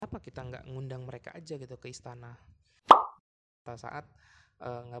kenapa kita nggak ngundang mereka aja gitu ke istana saat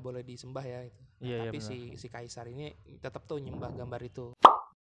nggak boleh disembah ya gitu. Tapi si kaisar ini tetap tuh nyembah gambar itu.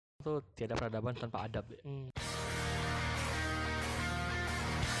 Itu tiada peradaban tanpa adab.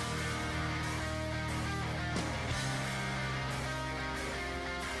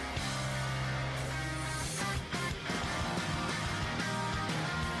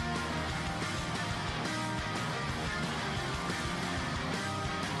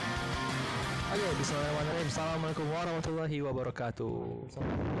 Bismillahirrahmanirrahim. Assalamualaikum warahmatullahi wabarakatuh.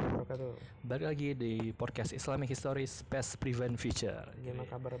 Balik lagi di podcast Islamic History Space Prevent Future. Gimana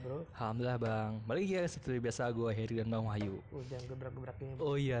kabar bro? Alhamdulillah bang. Balik lagi ya seperti biasa gue Heri dan Bang Wahyu. Jangan gebrak-gebrak ini.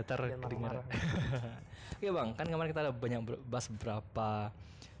 Oh iya, terdengar. Oke bang, kan kemarin kita ada banyak bahas beberapa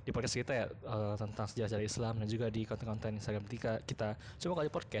di podcast kita ya tentang sejarah Islam dan juga di konten-konten Instagram kita. Cuma kalau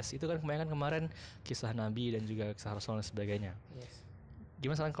di podcast itu kan kemarin kisah Nabi dan juga kisah Rasul dan sebagainya. Yes.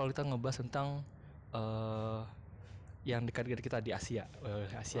 Gimana sekarang kalau kita ngebahas tentang yang dekat-dekat kita di Asia,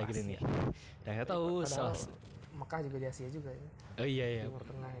 Asia gini nih. Dan kita tahu Mekah juga di Asia juga ya. Oh iya. Timur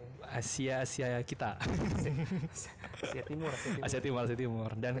Tengah ya. Asia kita. Asia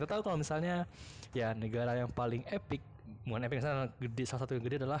Timur. Dan kita tahu kalau misalnya ya negara yang paling epic, bukan epic, salah satu yang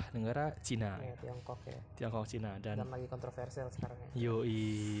gede adalah negara Cina. Ya, Tiongkok ya. Tiongkok Cina dan lagi kontroversial sekarang ya.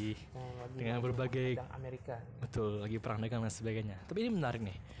 Yoi. Dengan berbagai Amerika. Betul, lagi perang dagang dan sebagainya. Tapi ini menarik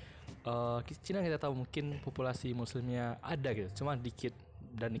nih. Cina kita tahu mungkin populasi muslimnya ada gitu, cuma dikit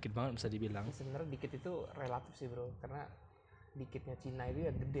banget bisa dibilang. Sebenarnya dikit itu relatif sih bro, karena dikitnya Cina itu ya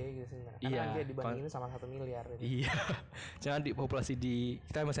gede gitu sebenarnya. Karena dia dibandingin sama 1 miliar gitu. Iya. Jangan di populasi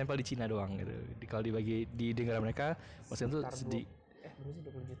kita ambil sampel di Cina doang gitu. Kalau dibagi di negara mereka maksudnya itu berapa sih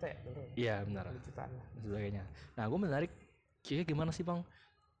 20 juta ya bro? Iya benar. 20 jutaan lah. Sebagainya. Nah, gue menarik kira gimana sih Bang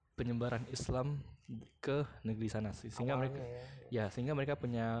penyebaran Islam ke negeri sana sehingga mereka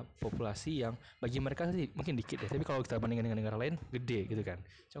punya populasi yang bagi mereka sih mungkin dikit ya, tapi kalau kita bandingkan dengan negara lain gede gitu kan.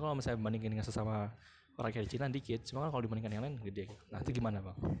 Cuma kalau misalnya bandingkan dengan sesama orang kayak Cina dikit, cuma kalau dibandingkan yang lain gede. Nah itu gimana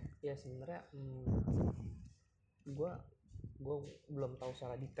Bang? Ya sebenarnya gue belum tahu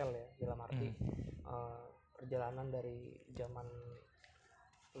secara detail ya dalam arti perjalanan dari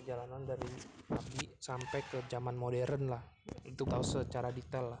Nabi sampai ke zaman modern lah, itu tahu secara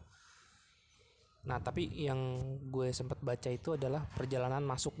detail lah. Nah tapi yang gue sempat baca itu adalah perjalanan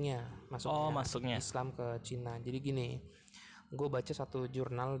masuknya Islam ke Cina. Jadi gini, gue baca satu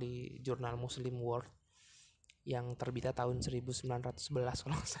jurnal di jurnal Muslim World yang terbitnya tahun 1911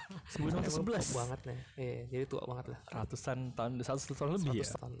 kalau nggak salah. 1911 banget nih. Jadi tua banget lah. Ratusan tahun, 100 tahun lebih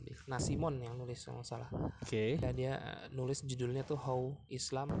ya. Tahun lebih. Nah Simon yang nulis kalau nggak salah. Oke. Dia nulis judulnya tuh How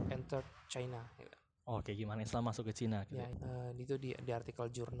Islam Entered China. Oke, gimana Islam masuk ke Cina gitu. Ya, itu di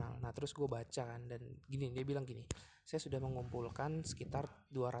artikel jurnal. Nah, terus gue baca kan, dan dia bilang gini, saya sudah mengumpulkan sekitar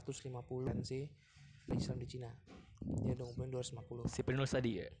 250 sih Islam di Cina. Dia udah ngumpulin 250. Si penulis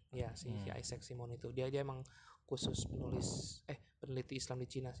tadi ya? Ya, si Isaac Simon itu. Dia emang khusus peneliti Islam di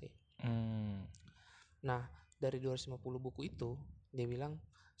Cina sih. Nah, dari 250 buku itu, dia bilang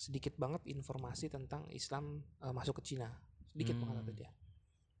sedikit banget informasi tentang Islam masuk ke Cina. Sedikit banget kata dia.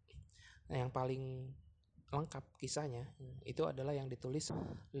 Nah, yang paling lengkap kisahnya itu adalah yang ditulis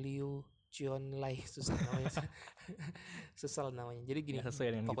Liu Chionlai, susah namanya. Jadi gini,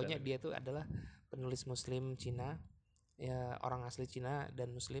 pokoknya dia tuh adalah penulis Muslim Cina, ya orang asli Cina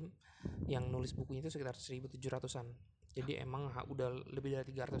dan Muslim yang nulis bukunya itu sekitar 1700-an. Jadi emang udah lebih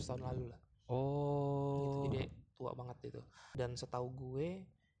dari 300 tahun lalu lah. Gitu, jadi tua banget itu. Dan setahu gue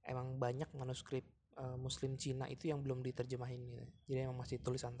emang banyak manuskrip Muslim Cina itu yang belum diterjemahin gitu. Jadi emang masih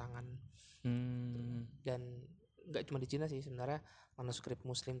tulisan tangan. Dan nggak cuma di Cina sih sebenarnya, manuskrip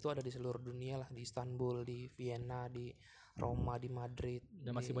Muslim itu ada di seluruh dunia lah, di Istanbul, di Vienna, di Roma, di Madrid.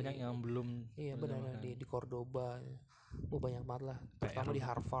 Dan masih banyak yang belum. Iya benar, di Cordoba. Banyak banget lah. Terutama di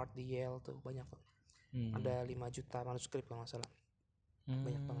Harvard, di Yale tuh banyak. Ada 5 juta manuskrip kalau nggak salah.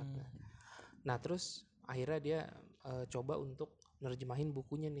 Banyak banget. Nah terus akhirnya dia coba untuk nerjemahin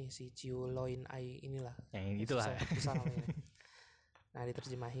bukunya nih si Chiu Loin Ai inilah. Yang itulah. Susah namanya. Nah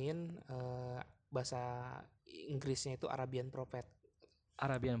diterjemahin bahasa Inggrisnya itu Arabian Prophet.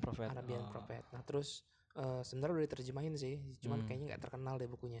 Nah terus sebenarnya udah diterjemahin sih, cuman kayaknya nggak terkenal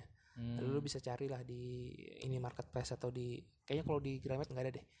deh bukunya. Lalu lu bisa carilah di ini marketplace atau kayaknya kalau di Gramet nggak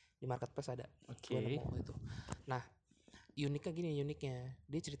ada deh, di marketplace ada. Gue nemu itu. Nah uniknya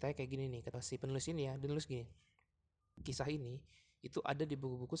dia ceritanya kayak gini nih, kata si penulis ini ya, dia nulis gini, kisah ini itu ada di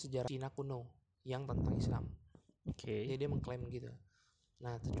buku-buku sejarah Cina kuno yang tentang Islam. Jadi dia mengklaim gitu.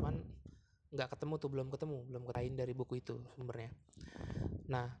 Nah cuman nggak ketemu belum dari buku itu sumbernya.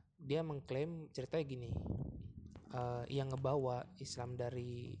 Nah dia mengklaim ceritanya gini, yang ngebawa Islam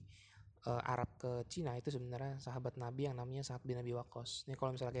dari Arab ke Cina itu sebenarnya sahabat Nabi yang namanya Sa'ad bin Abi Waqqas. Ini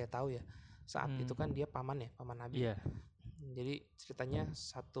kalau misalnya kayak tahu ya, Sa'ad itu kan dia paman Nabi. Iya. Jadi ceritanya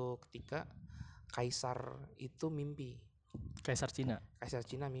satu ketika kaisar itu mimpi. Kaisar Cina. Kaisar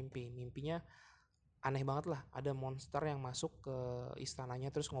Cina mimpinya aneh banget lah. Ada monster yang masuk ke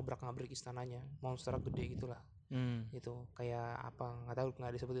istananya terus ngobrak-ngabrik istananya. Monster gede gitulah. Itu kayak apa nggak tahu,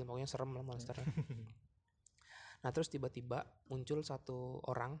 nggak disebutin, pokoknya serem lah monsternya. Nah terus tiba-tiba muncul satu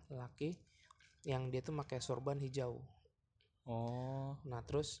orang laki yang dia tuh pakai sorban hijau. Nah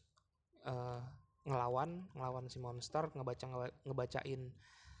terus ngelawan si monster, ngebacain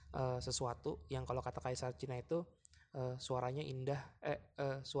sesuatu yang kalau kata Kaisar Cina itu suaranya indah,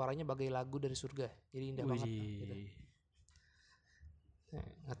 suaranya bagai lagu dari surga, jadi indah banget gitu.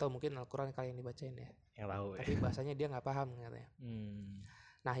 Nggak tahu, mungkin Al-Quran kali yang dibacain ya, yang tahu tapi bahasanya dia nggak paham katanya.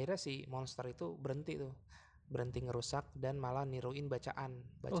 Nah akhirnya si monster itu berhenti ngerusak dan malah niruin bacaan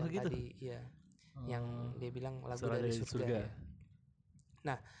gitu? Tadi ya, yang dia bilang lagu dari surga ya.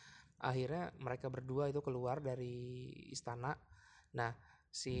 Nah akhirnya mereka berdua itu keluar dari istana. Nah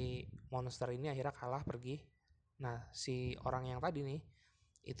si monster ini akhirnya kalah, pergi. Nah si orang yang tadi nih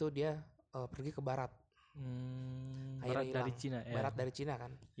itu dia pergi ke barat. Barat dari Cina ya. Barat dari Cina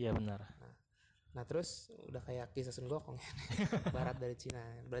kan. Iya benar. Nah terus udah kayak kisah Senggokong ya. Barat dari Cina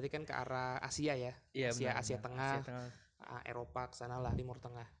berarti kan ke arah Asia ya. Iya, Asia Tengah, Eropa kesana lah, Timur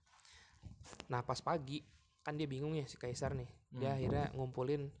Tengah. Nah pas pagi kan dia bingung ya si kaisar nih. Dia akhirnya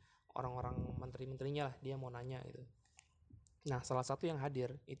ngumpulin orang-orang menteri-menterinya lah, dia mau nanya gitu. Nah salah satu yang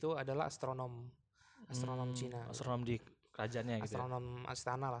hadir itu adalah astronom Cina. Astronom di kerajaannya gitu. Astronom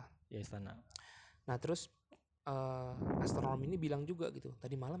istana lah. Ya istana. Nah terus astronom ini bilang juga gitu,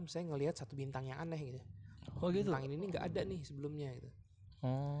 tadi malam saya ngelihat satu bintang yang aneh gitu. Bintang ini nggak ada nih sebelumnya gitu.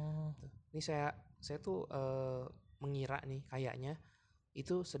 Ini saya tuh mengira nih kayaknya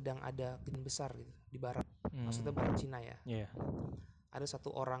itu sedang ada kejadian besar gitu di barat. Maksudnya barat Cina ya. Ada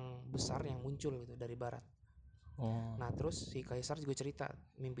satu orang besar yang muncul gitu dari barat. Nah terus si kaisar juga cerita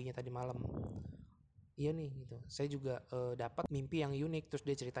mimpinya tadi malam. Iya nih gitu. Saya juga dapat mimpi yang unik. Terus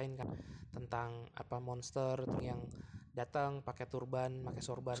dia ceritain kan tentang apa monster yang datang pakai turban, pakai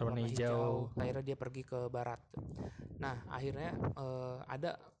sorban warna hijau. Akhirnya dia pergi ke barat. Nah akhirnya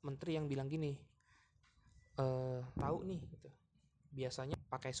ada menteri yang bilang gini, tahu nih gitu. Biasanya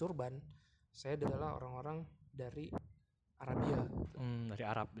pakai surban saya adalah orang-orang dari Arabia. Dari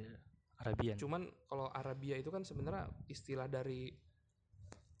Arab ya. Arabian. Cuman kalau Arabia itu kan sebenarnya istilah dari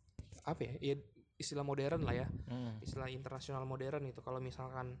apa ya? Ya istilah modern lah ya. Istilah internasional modern itu. Kalau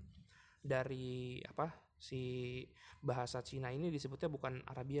misalkan dari apa si bahasa Cina ini disebutnya bukan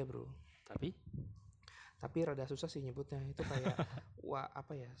Arabia, Bro. Tapi rada susah sih nyebutnya. Itu kayak wah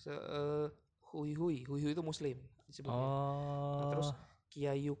apa ya? Hui itu muslim disebutnya. Nah, terus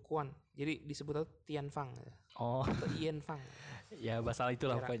Kiayu Kuan. Jadi disebutnya Tianfang atau Ienfang. Ya bahasa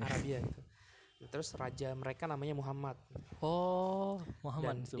itulah pokoknya. Arabia gitu. Terus raja mereka namanya Muhammad.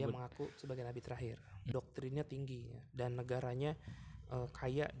 Muhammad dan dia mengaku sebagai nabi terakhir. Doktrinnya tinggi ya, dan negaranya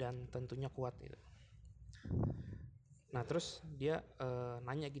kaya dan tentunya kuat gitu. Nah terus dia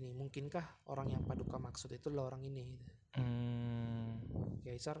nanya gini, mungkinkah orang yang Paduka maksud itu adalah orang ini gitu.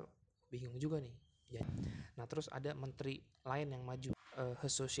 Kaisar bingung juga nih ya. Nah terus ada menteri lain yang maju,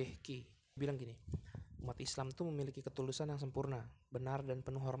 Hesosheki, bilang gini, umat Islam tuh memiliki ketulusan yang sempurna, benar dan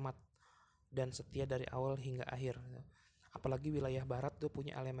penuh hormat dan setia dari awal hingga akhir. Apalagi wilayah barat tuh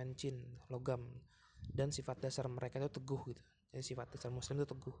punya elemen jin, logam, dan sifat dasar mereka itu teguh gitu. Jadi sifat dasar muslim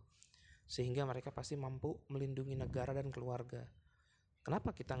itu teguh, sehingga mereka pasti mampu melindungi negara dan keluarga.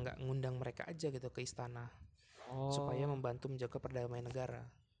 Kenapa kita nggak ngundang mereka aja gitu ke istana supaya membantu menjaga perdamaian negara?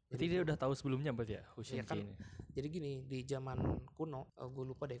 Jadi dia udah tahu sebelumnya berarti ya, Ya kan, ini. Jadi gini, di zaman kuno, gue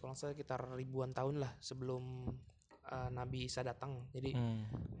lupa deh, kalau saya sekitar ribuan tahun lah sebelum Nabi Isa datang. Jadi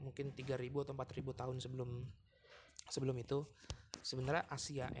mungkin 3.000 atau 4.000 tahun sebelum itu sebenarnya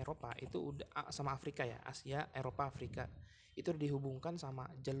Asia Eropa itu udah sama Afrika ya, Asia Eropa Afrika itu dihubungkan sama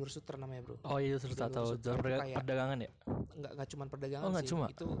jalur sutra namanya, Bro. Iya sutra atau jalur perdagangan ya? Nggak cuma perdagangan sih.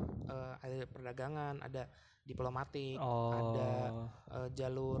 Itu ada perdagangan, ada diplomatik, ada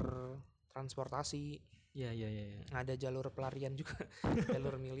jalur transportasi. Iya. Ada jalur pelarian juga,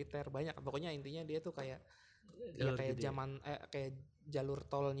 jalur militer, banyak. Pokoknya intinya dia tuh kayak kayak zaman kayak jalur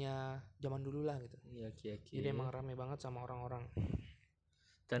tolnya zaman dulu lah gitu. Jadi emang rame banget sama orang-orang.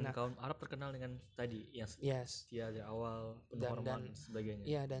 Dan kaum Arab terkenal dengan tadi yang setia dari awal, penuh hormat dan sebagainya.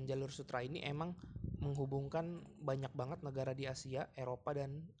 Iya, dan jalur sutra ini emang menghubungkan banyak banget negara di Asia, Eropa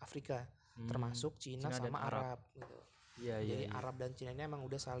dan Afrika, termasuk Cina sama Arab gitu. Jadi Arab dan Cina ini emang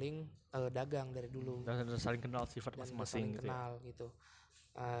udah saling dagang dari dulu dan saling kenal sifat dan udah masing-masing saling gitu kenal gitu.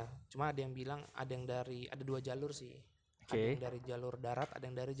 Cuma ada yang bilang ada 2 jalur sih. Ada yang dari jalur darat, ada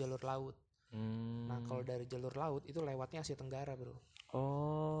yang dari jalur laut. Nah kalau dari jalur laut itu lewatnya Asia Tenggara bro.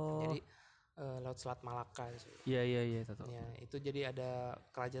 Jadi laut Selat Malaka sih. Iya tahu. Ya itu jadi ada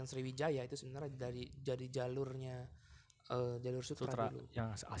kerajaan Sriwijaya itu sebenarnya dari jalurnya jalur sutra dulu.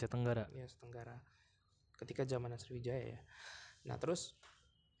 Yang Asia Tenggara. Ya Asia Tenggara. Ketika zaman Sriwijaya ya. Nah terus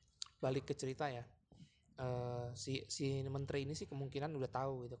balik ke cerita ya. Si menteri ini sih kemungkinan udah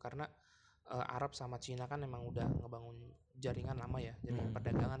tahu gitu karena Arab sama Cina kan emang udah ngebangun jaringan lama ya, jaringan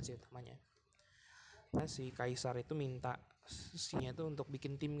perdagangan sih utamanya. Nah si kaisar itu minta sinya itu untuk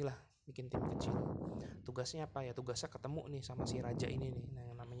bikin tim kecil. Tugasnya apa ya? Tugasnya ketemu nih sama si raja ini nih,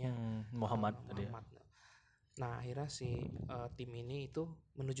 yang namanya Muhammad. Nah akhirnya si tim ini itu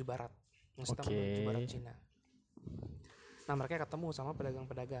menuju barat, maksudnya menuju barat Cina. Nah mereka ketemu sama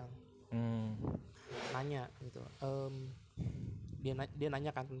pedagang-pedagang. Nanya gitu. Dia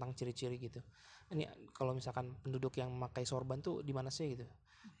nanya kan tentang ciri-ciri gitu. Ini kalau misalkan penduduk yang memakai sorban tuh di mana sih gitu.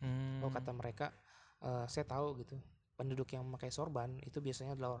 Oh kata mereka, saya tahu gitu. Penduduk yang memakai sorban itu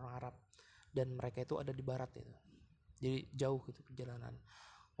biasanya adalah orang Arab dan mereka itu ada di barat gitu. Jadi jauh gitu perjalanan.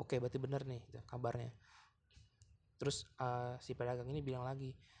 Oke, berarti benar nih gitu, kabarnya. Terus si pedagang ini bilang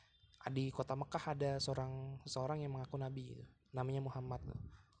lagi, di kota Mekah ada seseorang yang mengaku nabi gitu. Namanya Muhammad tuh.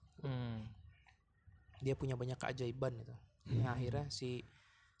 Dia punya banyak keajaiban gitu. Nah, akhirnya si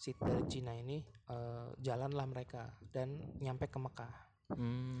dari Cina ini jalanlah mereka dan nyampe ke Mekah.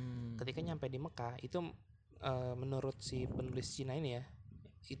 Ketika nyampe di Mekah itu menurut si penulis Cina ini ya,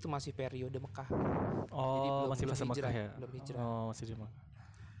 itu masih periode Mekah. Jadi belum hijrah, ya? Belum hijrah. Masih di Mekah.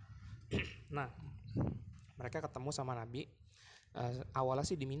 Nah, mereka ketemu sama Nabi. Awalnya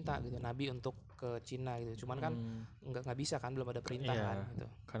sih diminta gitu Nabi untuk ke Cina gitu, cuman kan nggak bisa kan, belum ada perintah kan gitu.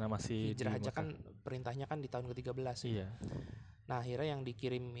 Karena masih hijrah aja kan perintahnya kan di tahun ke-13 gitu. Nah akhirnya yang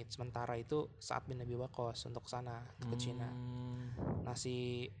dikirim sementara itu Sa'ad bin Abi Waqqas untuk sana ke Cina. Nah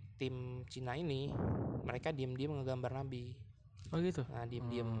si tim Cina ini mereka diam-diam ngegambar Nabi. Oh gitu. Nah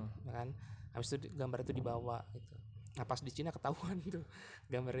diam-diam kan, habis itu gambar itu dibawa gitu. Nah pas di Cina ketahuan tuh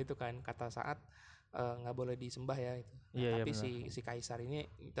gambar itu kan, kata Sa'ad nggak boleh disembah ya itu. Nah, tapi si kaisar ini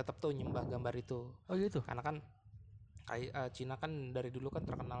tetap tuh nyembah gambar itu. Oh gitu. Karena kan Cina kan dari dulu kan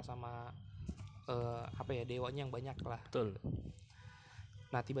terkenal sama dewanya yang banyak lah. Betul.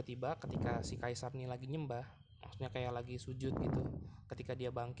 Nah tiba-tiba ketika si kaisar ini lagi nyembah, maksudnya kayak lagi sujud gitu, ketika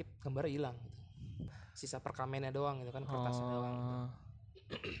dia bangkit gambarnya hilang gitu. Sisa perkamennya doang gitu kan, kertasnya doang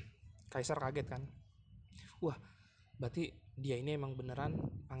gitu. Kaisar kaget kan, wah berarti dia ini emang beneran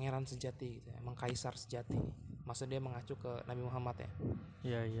pangeran sejati gitu, emang kaisar sejati. Maksudnya dia mengacu ke Nabi Muhammad ya.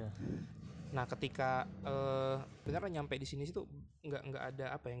 Iya. Nah ketika beneran nyampe di sini tuh nggak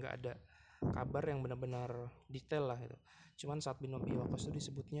ada kabar yang benar-benar detail lah gitu. Cuman saat bin Abi Waqqas itu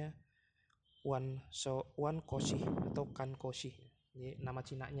disebutnya Wan Koshi atau Kan Koshi, jadi nama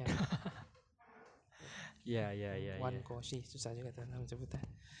Cinanya. Iya. Wan Koshi, susah juga tuh nama sebutnya.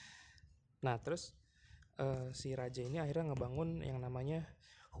 Nah terus si raja ini akhirnya ngebangun yang namanya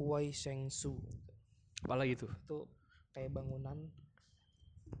Huai Shengsu. Apa lagi tuh? Itu kayak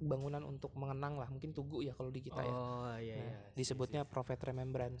bangunan untuk mengenang lah, mungkin tugu ya kalau di kita ya. Disebutnya Prophet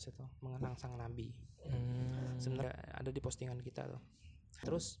Remembrance, itu mengenang sang nabi. Sebenarnya ada di postingan kita tuh.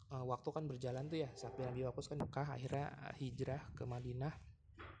 Terus waktu kan berjalan tuh ya, saat Nabi Waqqas kan Mekah, akhirnya hijrah ke Madinah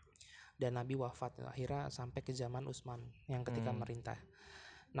dan Nabi wafat. Akhirnya sampai ke zaman Utsman yang ketika merintah.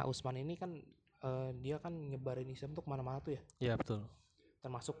 Nah Utsman ini kan dia kan nyebarin Islam tuh kemana-mana tuh ya. Iya betul.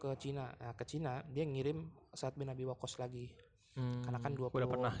 Termasuk ke Cina. Nah ke Cina dia ngirim Sa'ad bin Abi Waqqas lagi. Karena kan 20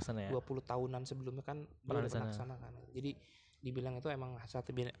 tahunan sebelumnya kan dia udah pernah kesana kan. Jadi dibilang itu emang Sa'ad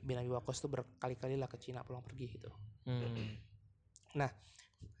bin Abi Waqqas tuh berkali-kali lah ke Cina pulang pergi gitu. Nah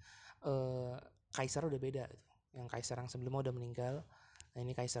kaisar udah beda gitu. Yang kaisar yang sebelumnya udah meninggal. Nah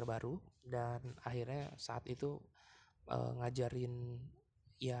ini kaisar baru dan akhirnya saat itu ngajarin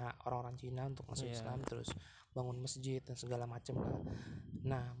ya orang-orang Cina untuk masuk Islam, terus bangun masjid dan segala macam lah.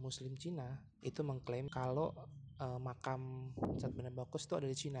 Nah Muslim Cina itu mengklaim kalau makam Sa'ad bin Abi Waqqas itu ada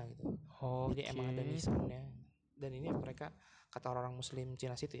di Cina gitu. Jadi emang ada nisannya. Dan ini mereka kata orang-orang Muslim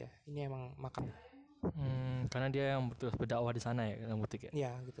Cina situ ya, ini emang makam. Karena dia yang betul berdakwah di sana ya, butik ya.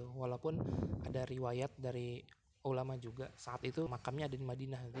 Ya gitu. Walaupun ada riwayat dari ulama juga saat itu makamnya ada di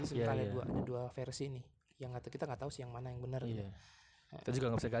Madinah. Jadi sebenarnya ada dua versi nih. Yang kita nggak tahu sih yang mana yang benar. Gitu. Kita juga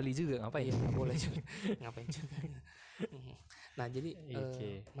nggak bisa gali juga, ngapain? Iya nggak boleh juga. Ngapain juga. Nah jadi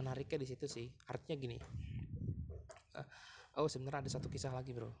menariknya di situ sih. Artinya gini. Sebenarnya ada satu kisah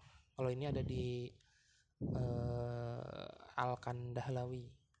lagi bro. Kalau ini ada di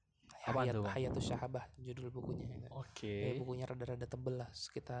Al-Kandahlawi. Apaan tuh, Bang? Hayatus Sahabah judul bukunya. Oke. Bukunya rada-rada tebel lah,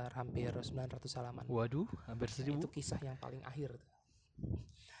 sekitar hampir 900 halaman. Waduh, hampir 1000. Itu kisah yang paling akhir.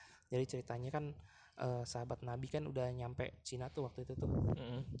 Jadi ceritanya kan sahabat Nabi kan udah nyampe Cina tuh waktu itu tuh.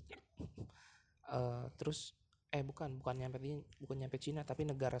 Terus bukan nyampe Cina, tapi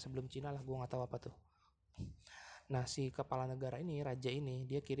negara sebelum Cina lah, gue nggak tahu apa tuh. Nah, si kepala negara ini, raja ini,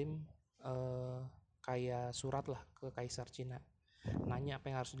 dia kirim kayak surat lah ke kaisar Cina, nanya apa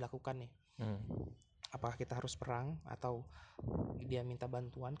yang harus dilakukan nih. Apakah kita harus perang, atau dia minta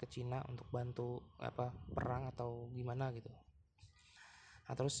bantuan ke Cina untuk bantu perang atau gimana gitu.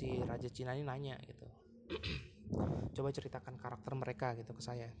 Nah, terus si raja Cina ini nanya gitu, coba ceritakan karakter mereka gitu ke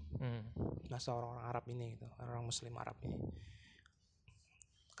saya. Nah, seorang orang Arab ini gitu, orang Muslim Arab ini,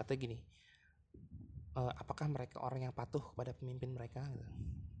 katanya gini, apakah mereka orang yang patuh kepada pemimpin mereka gitu.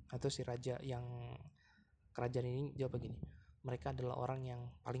 Atau si raja yang kerajaan ini jawab begini, mereka adalah orang yang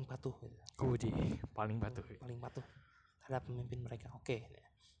paling patuh gitu. Paling patuh terhadap pemimpin mereka. Oke.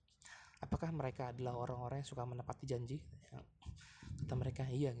 Apakah mereka adalah orang-orang yang suka menepati janji? Kata mereka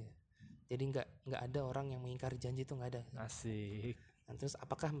iya gitu. Jadi nggak ada orang yang mengingkari janji, itu nggak ada. Asik. Nah, terus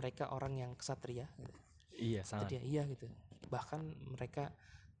apakah mereka orang yang kesatria gitu? Iya, sangat. Iya gitu. Bahkan mereka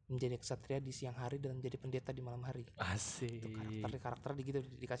menjadi kesatria di siang hari dan menjadi pendeta di malam hari. Asik. Itu karakter gitu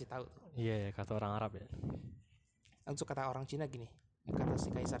dikasih tahu tuh. Iya, kata orang Arab ya. Langsung kata orang Cina gini, kata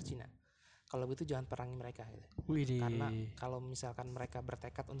si kaisar Cina, kalau begitu jangan perangi mereka gitu. Widih. Karena kalau misalkan mereka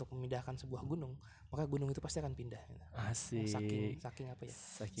bertekad untuk memindahkan sebuah gunung, maka gunung itu pasti akan pindah gitu. Asik.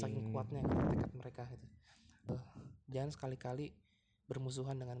 Saking kuatnya gitu, tekad mereka gitu. Jangan sekali-kali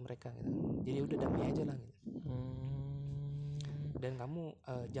bermusuhan dengan mereka gitu. Jadi udah damai aja lah gitu. Dan kamu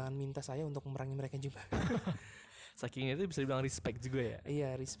jangan minta saya untuk memerangi mereka juga. Saking itu bisa dibilang respect juga ya. Iya,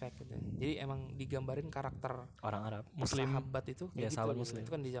 respect gitu. Jadi emang digambarin karakter orang Arab Muslim, sahabat itu kayak ya, gitu sahabat gitu. Muslim.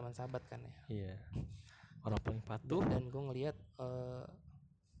 Itu kan di zaman sahabat kan ya. Iya, orang paling patuh. Dan gue ngelihat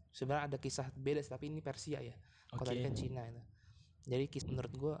sebenarnya ada kisah beda, tapi ini Persia ya. Kalau tadi kan Cina itu. Jadi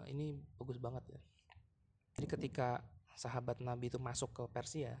menurut gue ini bagus banget ya. Jadi ketika sahabat Nabi itu masuk ke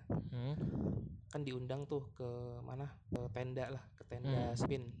Persia, kan diundang tuh ke mana, ke tenda lah, ke tenda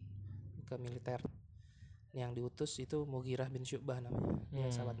spin, ke militer. Yang diutus itu Mughirah bin Syu'bah namanya, dia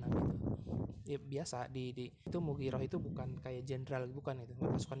sahabat Nabi itu. Ya, biasa itu Mughirah itu bukan kayak jenderal, bukan, itu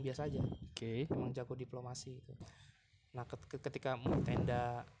pasukan biasa aja. Emang jago diplomasi itu. Nah, ketika mau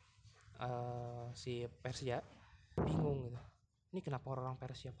tenda si Persia bingung gitu, ini kenapa orang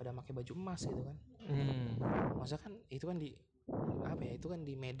Persia pada pakai baju emas gitu kan. Masa kan itu kan di itu kan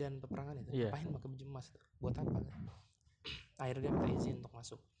di medan peperangan itu, ngapain pakai baju emas, buat apa kan? Akhirnya dia minta izin untuk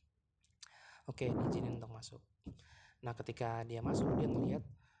masuk. Oke, diizinin untuk masuk. Nah, ketika dia masuk, dia ngelihat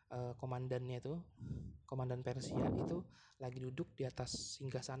komandannya itu, komandan Persia itu lagi duduk di atas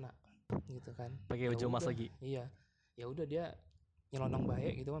singgasana gitu kan. Pakai baju emas lagi. Iya. Ya udah, dia nyelonong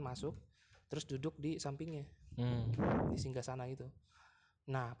baik gitu kan, masuk terus duduk di sampingnya, di singgasana gitu.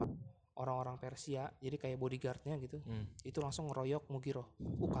 Nah, orang-orang Persia jadi kayak bodyguardnya gitu, itu langsung ngeroyok Mughirah.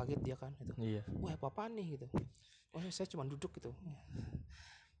 Kaget dia kan itu. Wah, apa-apaan nih gitu. Oh, saya cuma duduk gitu.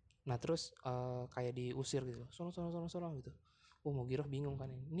 Nah, terus kayak diusir gitu, sono gitu. Mughirah bingung kan,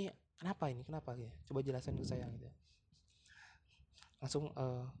 ini kenapa ya, coba jelasin ke saya gitu. Langsung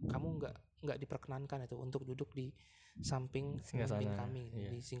kamu nggak diperkenankan itu untuk duduk di samping pemimpin kami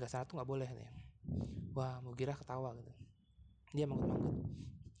gitu. Di singgasana tuh nggak boleh nih. Wah, Mughirah ketawa gitu, dia manggut-manggut.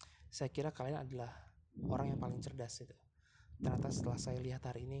 Saya kira kalian adalah orang yang paling cerdas itu. Ternyata setelah saya lihat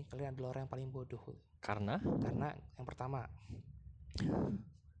hari ini, kalian adalah orang yang paling bodoh gitu. Karena yang pertama,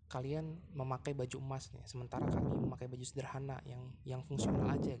 kalian memakai baju emas nih, sementara kami memakai baju sederhana yang fungsional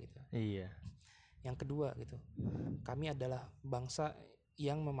aja gitu. Iya. Yang kedua gitu, kami adalah bangsa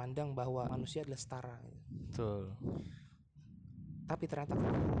yang memandang bahwa manusia adalah setara gitu. Betul. Tapi ternyata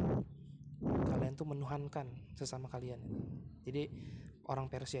kalian tuh menuhankan sesama kalian gitu. Jadi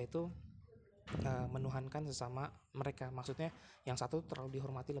orang Persia itu menuhankan sesama mereka, maksudnya yang satu terlalu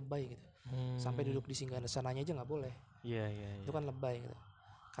dihormati, lebay gitu. Sampai duduk di singgasananya aja nggak boleh. Iya. Itu kan lebay gitu.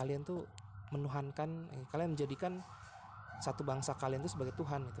 Kalian tuh menuhankan, kalian menjadikan satu bangsa kalian itu sebagai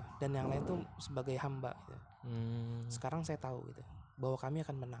Tuhan gitu, dan yang lain tuh sebagai hamba gitu. Sekarang saya tahu gitu bahwa kami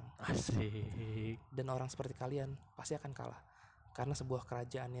akan menang. Asik. Dan orang seperti kalian pasti akan kalah, karena sebuah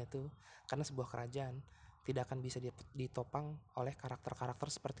kerajaan tidak akan bisa ditopang oleh karakter-karakter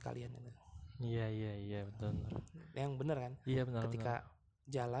seperti kalian gitu. Iya, betul. Yang benar kan? Iya, benar. Ketika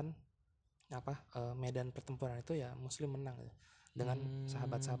jalan medan pertempuran itu ya Muslim menang gitu, dengan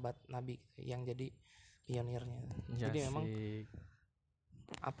sahabat-sahabat Nabi gitu, yang jadi pionirnya. Jadi memang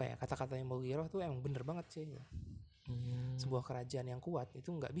apa ya, kata-kata yang Mughirah tuh emang bener banget sih. Sebuah kerajaan yang kuat itu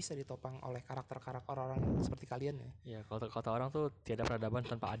nggak bisa ditopang oleh karakter-karakter orang seperti kalian ya. Ya kalau kata orang tuh tiada peradaban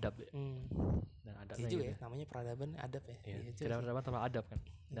tanpa adab ya. Dan adabnya Itu juga gitu. ya, namanya peradaban adab ya. Ya, Iya, tiada peradaban tanpa adab kan.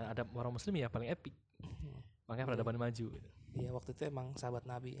 Dan adab orang muslim ya paling epic. Makanya peradaban maju gitu. Iya, waktu itu emang sahabat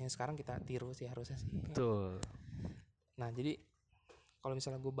Nabi. Yang sekarang kita tiru sih harusnya sih. Betul. Nah, jadi kalau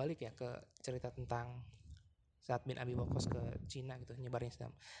misalnya gue balik ya ke cerita tentang saat bin Abi Waqqas ke Cina gitu nyebarin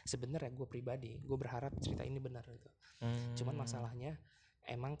Islam, sebenarnya gue pribadi gue berharap cerita ini benar gitu. Cuman masalahnya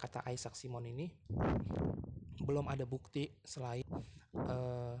emang kata Isaac Simon ini belum ada bukti selain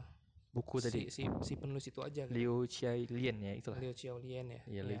buku tadi si penulis itu aja gitu. Liu Xiaolian ya itulah. Liu Xiaolian ya.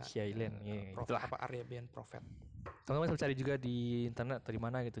 Ya Liu Xiaolian ya itulah. Apa Arabian Prophet. Teman-teman bisa cari juga di internet atau di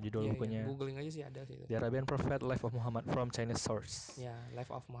mana gitu judul bukunya. Googling aja sih ada sih itu. The Arabian Prophet Life of Muhammad from Chinese Source. Ya,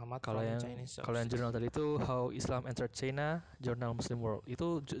 Life of Muhammad Kalau from yang Chinese Source. kalau yang jurnal tadi itu How Islam Entered China, Journal Muslim World.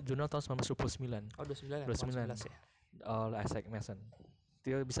 Itu jurnal tahun 1929. Oh, 29 ya, 29 ya. oleh Isaac Mason.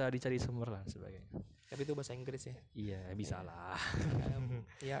 Dia bisa dicari sumber lah sebagainya. Tapi itu bahasa Inggris ya. Iya, bisa lah.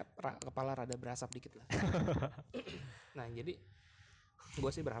 Ya, kepala rada berasap dikit lah. Nah, jadi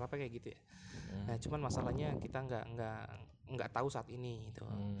gue sih berharapnya kayak gitu ya. Nah, cuman masalahnya kita nggak tahu saat ini itu.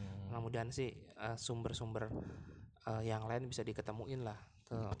 Mudah-mudahan sih sumber-sumber yang lain bisa diketemuin lah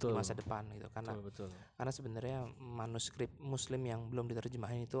di masa depan gitu. Karena sebenarnya manuskrip Muslim yang belum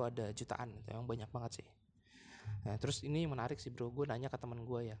diterjemahin itu ada jutaan, itu yang banyak banget sih. Nah, terus ini menarik sih bro, gue nanya ke teman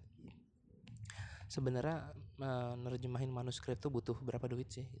gue ya. Sebenarnya nerjemahin manuskrip tuh butuh berapa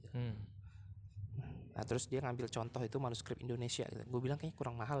duit sih? Gitu. Nah, terus dia ngambil contoh itu manuskrip Indonesia gitu. Gue bilang kayaknya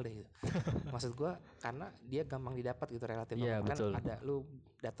kurang mahal deh gitu. Maksud gue karena dia gampang didapat gitu relatif. Iya, kan betul. ada lu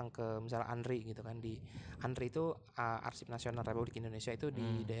datang ke misalnya Andri gitu kan, di Andri itu Arsip Nasional Republik Indonesia itu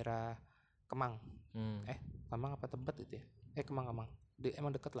di daerah Kemang. Kemang apa Tebet itu ya? Kemang.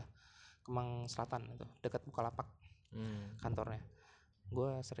 Emang deket lah. Kemang Selatan itu, dekat Bukalapak. Kantornya.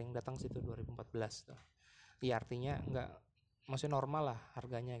 Gue sering datang situ 2014 tuh. Ya artinya nggak, maksudnya normal lah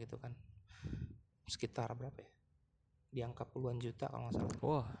harganya gitu kan. Sekitar berapa ya? Di angka puluhan juta kalau nggak salah.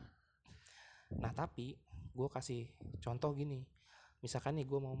 Wah. Nah tapi gue kasih contoh gini. Misalkan nih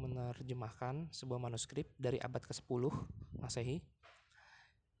gue mau menerjemahkan sebuah manuskrip dari abad ke-10 Masehi.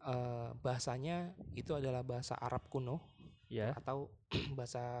 Bahasanya itu adalah bahasa Arab kuno atau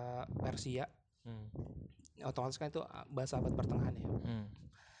bahasa Persia. Otomatis kan itu bahasa abad pertengahan ya.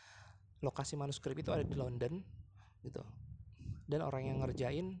 Lokasi manuskrip itu ada di London gitu. Dan orang yang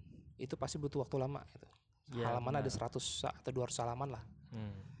ngerjain itu pasti butuh waktu lama gitu. Halaman ada 100 atau 200 halaman lah.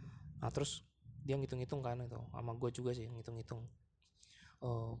 Nah terus dia ngitung-ngitung kan itu, sama gue juga sih ngitung-ngitung.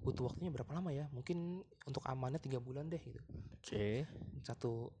 Butuh waktunya berapa lama ya? Mungkin untuk amannya 3 bulan deh gitu.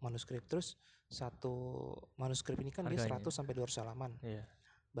 Satu manuskrip. Terus satu manuskrip ini kan harganya dia 100 sampai 200 halaman.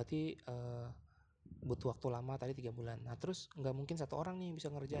 Berarti butuh waktu lama tadi 3 bulan. Nah terus nggak mungkin satu orang nih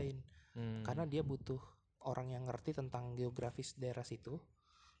bisa ngerjain. Karena dia butuh orang yang ngerti tentang geografis daerah situ.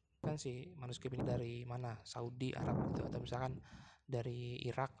 Kan si manuskrip ini dari mana, Saudi, Arab gitu, atau misalkan dari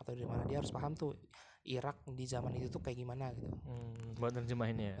Irak atau dari mana, dia harus paham tuh Irak di zaman itu tuh kayak gimana gitu. Buat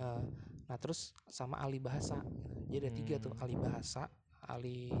nerjemahinnya. Nah terus sama ahli bahasa gitu. Jadi ada 3 tuh, ahli bahasa,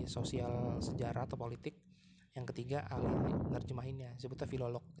 ahli sosial sejarah atau politik, yang ketiga ahli nerjemahinnya, sebutnya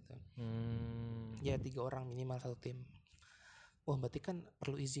filolog gitu. Ya 3 orang minimal satu tim. Wah berarti kan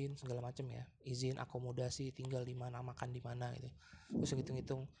perlu izin segala macam ya, izin akomodasi, tinggal di mana, makan di mana gitu. Terus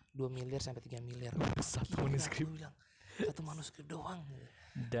hitung-hitung 2 miliar sampai 3 miliar satu manuskrip. Satu manuskrip doang gitu.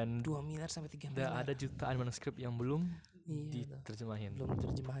 Dan 2 miliar sampai 3 miliar. Ada jutaan manuskrip yang belum diterjemahin. Belum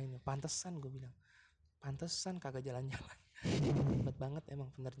terjemahin. Pantesan gue bilang. Pantesan kagak jalan-jalan. Lambat banget emang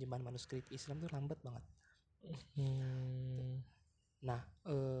penerjemahan manuskrip Islam tuh, lambat banget. Nah,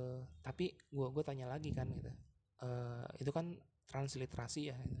 tapi gue tanya lagi kan gitu. Itu kan transliterasi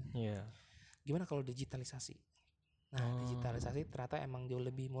ya gitu. Gimana kalau digitalisasi? Nah, digitalisasi ternyata emang jauh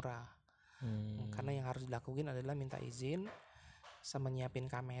lebih murah. Karena yang harus dilakuin adalah minta izin sama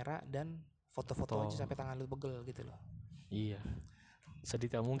nyiapin kamera dan foto-foto aja sampai tangan lu pegel gitu loh. Iya.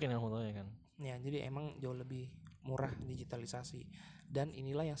 Sedetail mungkin kan fotonya kan. Ya, jadi emang jauh lebih murah digitalisasi. Dan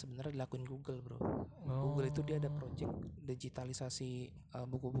inilah yang sebenarnya dilakuin Google, bro. Google itu dia ada project digitalisasi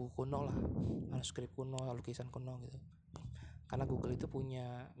buku-buku kuno lah, manuskrip kuno, lukisan kuno gitu. Karena Google itu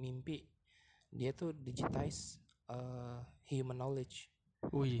punya mimpi, dia tuh digitize human knowledge.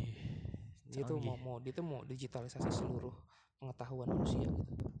 Dia tuh mau digitalisasi seluruh pengetahuan manusia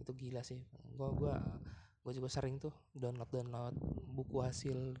gitu. Itu gila sih. Gue juga sering tuh download buku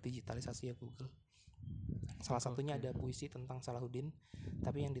hasil digitalisasi ya Google. Salah satunya ada puisi tentang Salahuddin,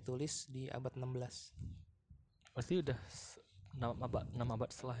 tapi yang ditulis di abad 16. Pasti udah 6 abad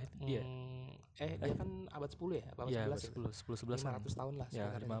setelah itu dia. Dia kan abad 10 ya, abad 11 ya? 10 11 500 tahun lah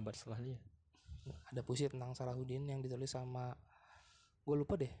ya, 5 sebenarnya. abad setelah dia. Ada puisi tentang Salahuddin yang ditulis sama, gue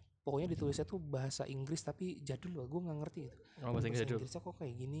lupa deh, pokoknya ditulisnya tuh bahasa Inggris tapi jadul loh, gue nggak ngerti gitu. Bahasa Inggrisnya kok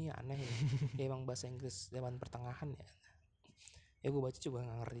kayak gini ya, aneh ya. Ya emang bahasa Inggris zaman pertengahan ya. Ya gue baca juga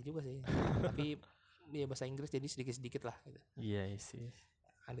nggak ngerti juga sih. Tapi ya bahasa Inggris jadi sedikit-sedikit lah gitu. Iya sih.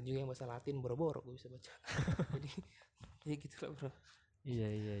 Ada juga yang bahasa Latin boro-boro gue bisa baca. Jadi ya gitu lah bro.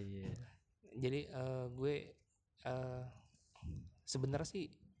 Iya. Jadi gue sebenarnya sih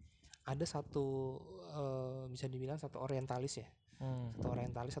ada satu bisa dibilang satu orientalis ya. Satu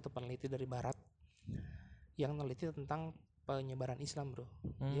orientalis, satu peneliti dari barat yang neliti tentang penyebaran Islam bro.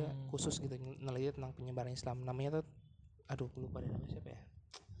 Dia khusus gitu neliti tentang penyebaran Islam. Namanya tuh, aduh lupa deh namanya siapa ya,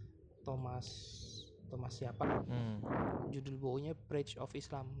 Thomas siapa. Judul bukunya Preach of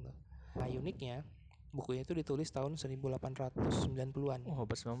Islam. Nah uniknya bukunya itu ditulis tahun 1890-an. Oh,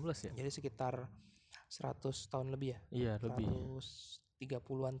 abad 19 ya. Jadi sekitar 100 tahun lebih ya. Iya, lebih.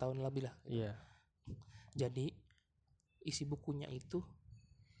 130-an tahun lebih lah gitu. Iya. Jadi isi bukunya itu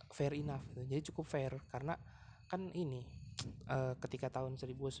fair enough gitu. Jadi cukup fair karena kan ini ketika tahun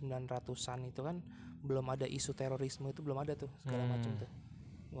 1900-an itu kan belum ada isu terorisme, itu belum ada tuh segala macam tuh.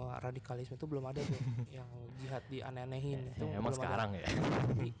 Wah, radikalisme itu belum ada tuh. Yang jihad dianeh-anehin itu emang belum sekarang ada. Ya.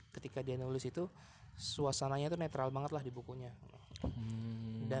 Jadi ketika dia nulis itu suasananya tuh netral banget lah di bukunya.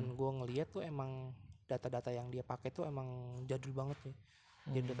 Dan gue ngeliat tuh emang data-data yang dia pakai tuh emang jadul banget nih.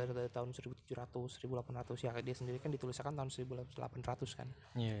 Jadi data-data tahun 1700, 1800 ya, dia sendiri kan dituliskan tahun 1800 kan.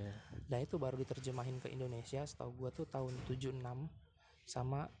 Iya. Nah itu baru diterjemahin ke Indonesia setahu gue tuh tahun 76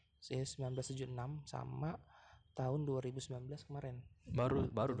 sama 1976 sama tahun 2019 kemarin. Baru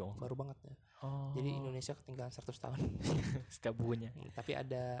dong. Baru banget ya. Jadi Indonesia ketinggalan 100 tahun setiap bukunya. Tapi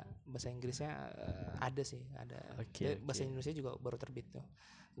ada bahasa Inggrisnya, ada sih, ada. Bahasa Indonesia juga baru terbit tuh.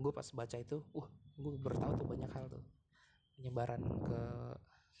 Gue pas baca itu, gue baru tahu tuh banyak hal tuh. Penyebaran ke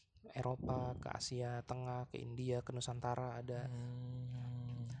Eropa, ke Asia Tengah, ke India, ke Nusantara ada.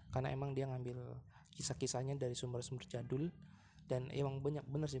 Karena emang dia ngambil kisah-kisahnya dari sumber-sumber jadul dan emang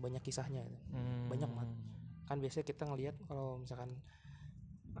bener sih banyak kisahnya itu. Banyak banget. Kan biasanya kita ngelihat kalau misalkan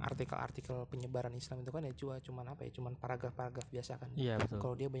artikel-artikel penyebaran Islam itu kan ya cuman paragraf-paragraf biasa kan. Iya, betul.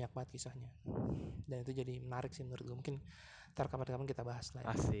 Kalau dia banyak banget kisahnya. Dan itu jadi menarik sih menurut gue. Mungkin ntar kapan-kapan kita bahas lah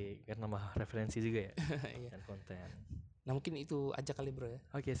ya. Asik, karena nambah referensi juga ya. Dan konten. Nah mungkin itu aja kali bro ya.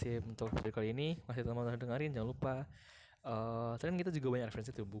 Oke sih, untuk video kali ini masih teman-teman dengerin, jangan lupa kan kita juga banyak referensi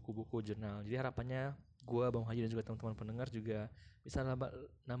tuh, buku-buku, jurnal. Jadi harapannya gue, Bang Wahyu dan juga teman-teman pendengar juga bisa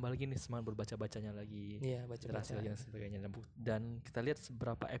nambah lagi nih semangat berbaca-bacanya lagi. Iya, baca-baca lagi dan sebagainya. Dan kita lihat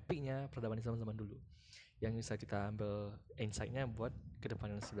seberapa epicnya peradaban Islam zaman dulu, yang bisa kita ambil insight-nya buat ke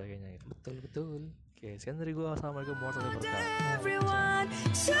depan dan sebagainya gitu. Betul. Oke, sekian dari gue. Assalamualaikum warahmatullahi wabarakatuh.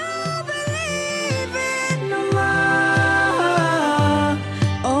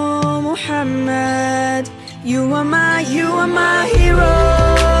 Oh Muhammad, you are my hero.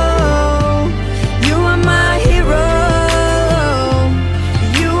 You are my hero.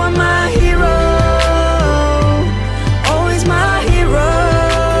 You are my hero. Always my hero.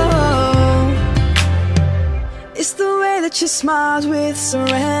 It's the way that you smiled with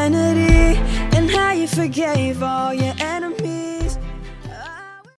serenity, and how you forgave all your enemies.